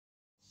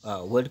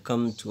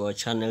Welcome to our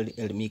channel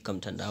Elimika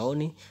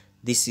Mtandaoni.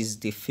 This is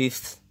the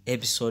 5th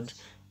episode.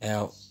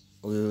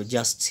 We'll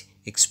just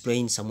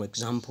explain some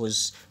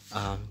examples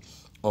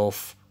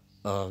of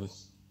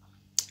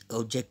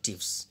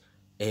objectives.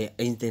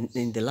 In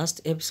the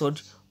last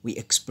episode, we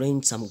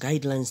explained some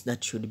guidelines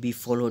that should be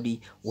followed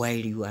while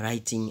you are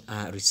writing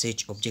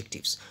research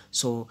objectives.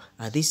 So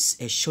this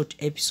short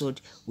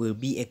episode will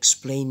be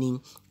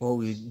explaining, or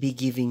will be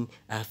giving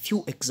a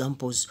few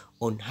examples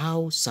on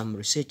how some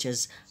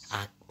researchers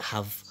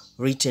have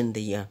written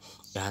their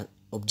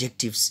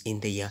objectives in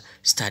their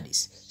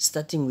studies.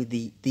 Starting with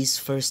this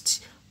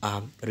first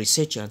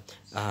researcher,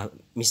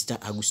 Mr.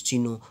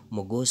 Agustino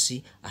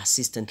Mogosi,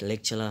 assistant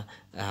lecturer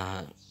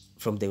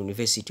from the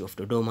University of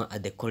Dodoma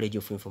at the College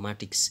of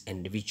Informatics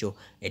and Visual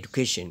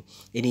Education.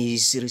 In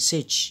his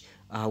research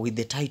with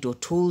the title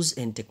Tools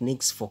and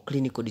Techniques for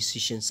Clinical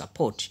Decision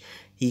Support,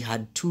 he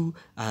had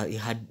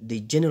the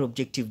general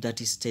objective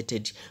that is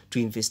stated to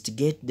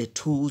investigate the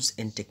tools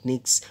and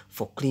techniques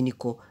for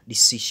clinical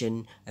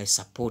decision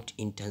support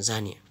in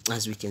Tanzania.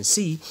 As we can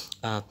see,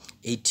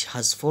 it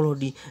has followed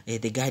the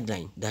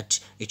guideline that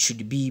it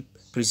should be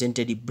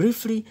presented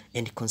briefly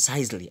and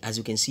concisely. As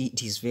you can see,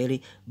 it is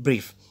very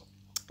brief.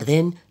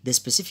 Then the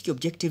specific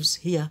objectives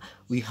here,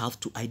 we have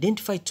to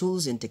identify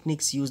tools and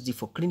techniques used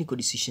for clinical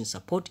decision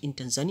support in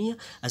Tanzania.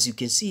 As you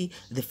can see,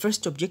 the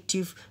first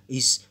objective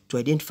is to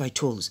identify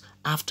tools.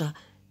 After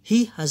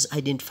he has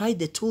identified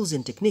the tools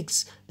and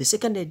techniques, the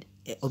second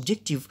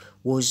objective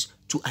was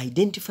to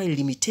identify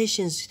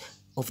limitations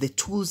of the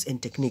tools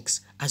and techniques.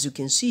 As you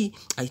can see,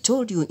 I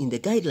told you in the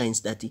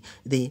guidelines that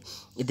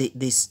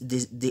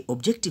the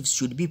objectives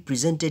should be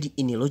presented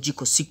in a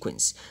logical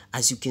sequence.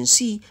 As you can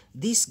see,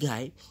 this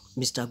guy,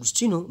 Mr.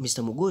 Agustino,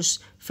 Mr. Mogos,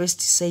 first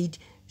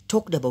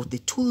talked about the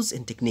tools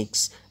and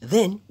techniques,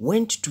 then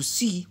went to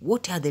see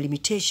what are the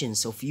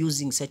limitations of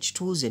using such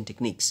tools and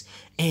techniques,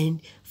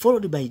 and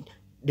followed by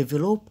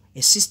develop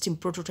a system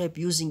prototype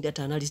using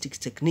data analytics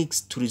techniques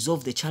to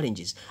resolve the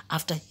challenges.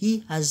 After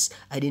he has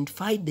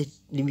identified the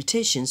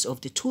limitations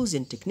of the tools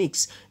and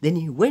techniques, then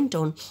he went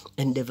on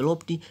and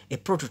developed a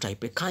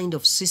prototype, a kind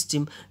of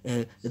system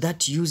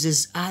that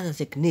uses other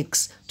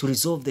techniques to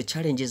resolve the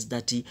challenges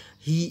that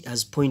he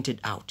has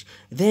pointed out.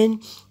 Then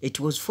it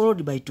was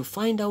followed by to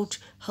find out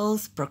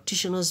health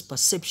practitioners'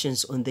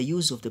 perceptions on the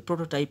use of the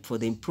prototype for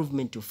the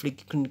improvement of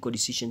clinical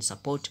decision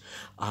support.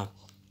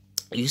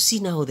 You see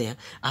now there,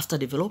 after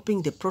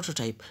developing the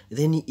prototype,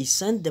 then he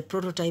sent the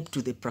prototype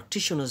to the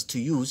practitioners to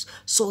use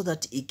so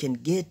that he can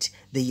get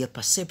their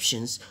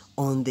perceptions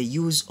on the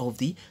use of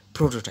the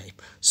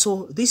prototype.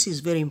 So this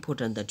is very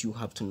important that you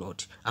have to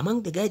note.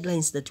 Among the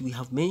guidelines that we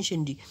have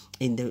mentioned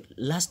in the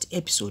last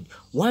episode,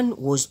 one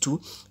was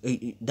to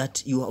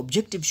that your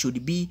objective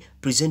should be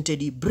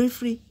presented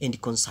briefly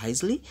and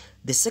concisely.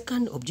 The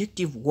second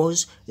objective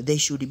was they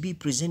should be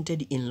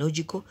presented in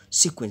logical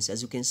sequence.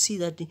 As you can see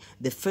that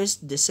the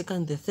first, the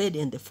second, the third,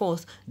 and the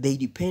fourth, they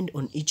depend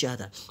on each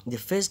other. The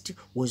first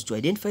was to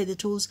identify the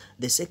tools.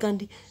 The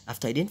second,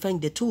 after identifying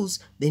the tools,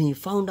 then he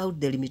found out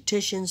the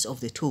limitations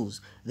of the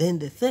tools. Then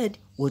the third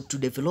was to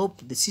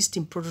develop the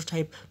system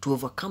prototype to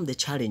overcome the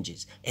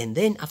challenges. And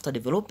then after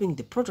developing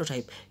the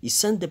prototype, he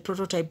sent the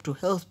prototype to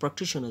health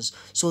practitioners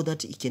so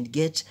that he can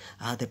get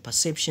the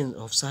perception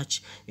of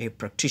such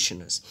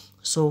practitioners.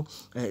 So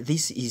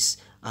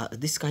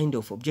this kind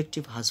of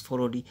objective has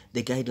followed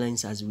the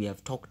guidelines as we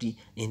have talked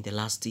in the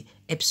last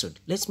episode.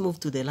 Let's move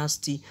to the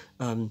last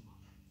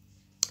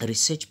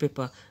research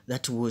paper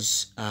that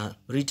was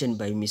written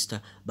by Mr.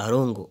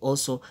 Barongo,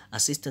 also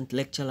assistant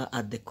lecturer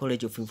at the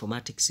College of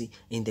Informatics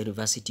in the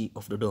University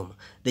of Dodoma.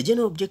 The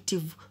general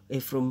objective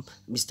from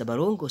Mr.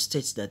 Barongo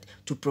states that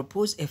to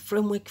propose a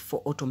framework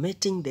for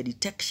automating the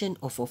detection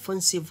of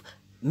offensive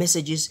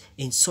messages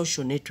in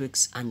social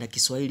networks under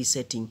Kiswahili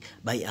setting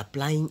by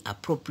applying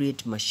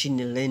appropriate machine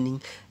learning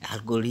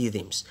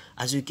algorithms.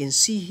 As you can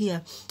see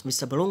here,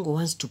 Mr. Balongo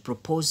wants to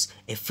propose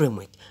a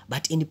framework,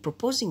 but in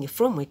proposing a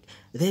framework,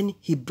 then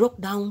he broke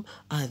down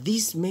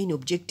this main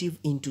objective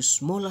into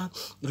smaller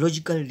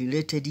logically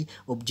related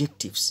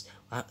objectives.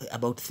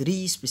 About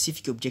 3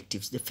 specific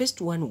objectives. The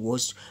first one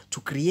was to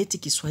create a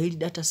Kiswahili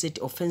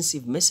dataset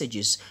offensive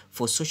messages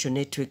for social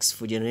networks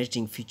for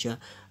generating future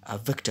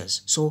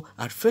vectors. So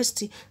at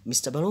first,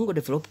 Mr. Balongo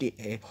developed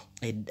a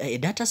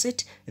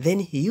dataset. Then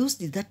he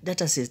used that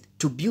dataset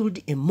to build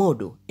a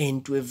model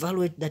and to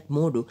evaluate that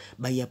model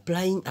by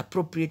applying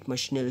appropriate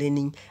machine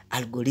learning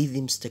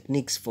algorithms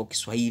techniques for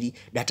Kiswahili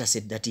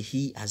dataset that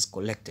he has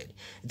collected.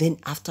 Then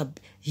after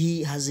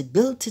he has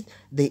built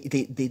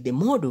the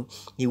model,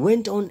 he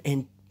went on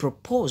and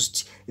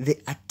proposed the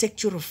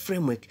architectural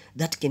framework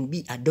that can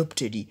be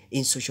adopted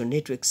in social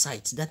network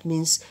sites. That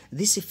means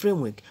this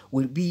framework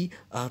will be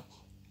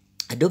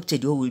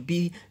adopted or will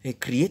be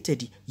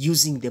created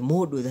using the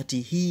model that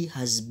he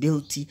has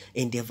built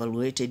and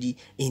evaluated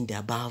in the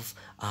above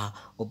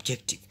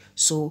objective.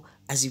 So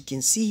as you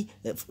can see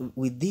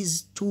with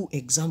these 2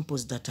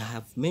 examples that I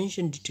have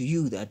mentioned to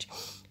you, that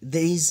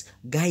there is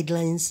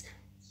guidelines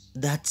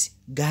that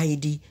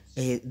guide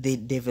the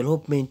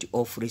development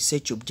of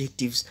research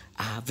objectives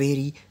are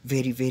very,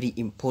 very, very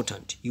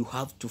important. You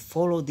have to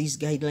follow these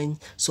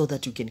guidelines so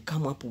that you can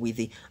come up with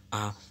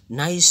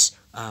nice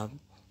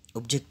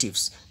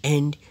objectives.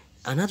 And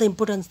another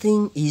important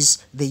thing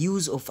is the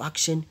use of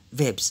action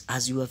verbs.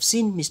 As you have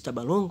seen Mr.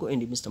 Balongo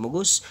and Mr.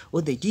 Mogos,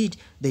 what they did,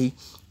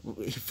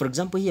 for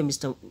example here,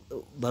 Mr.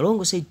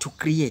 Balongo said to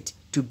create,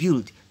 to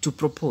build, to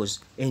propose.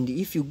 And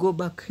if you go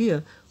back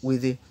here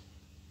with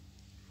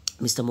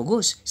Mr.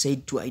 Mogos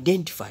said to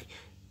identify,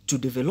 to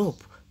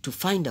develop, to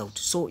find out.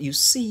 So you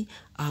see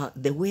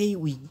the way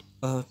we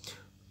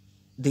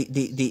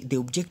the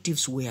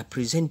objectives were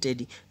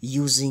presented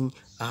using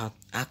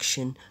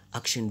action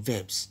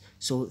verbs.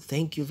 So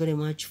thank you very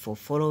much for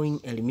following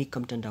Elimika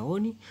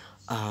Mtandaoni.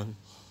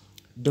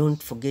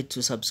 Don't forget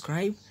to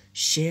subscribe,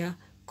 share,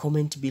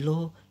 comment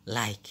below,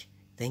 like.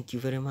 Thank you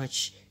very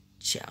much.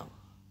 Ciao.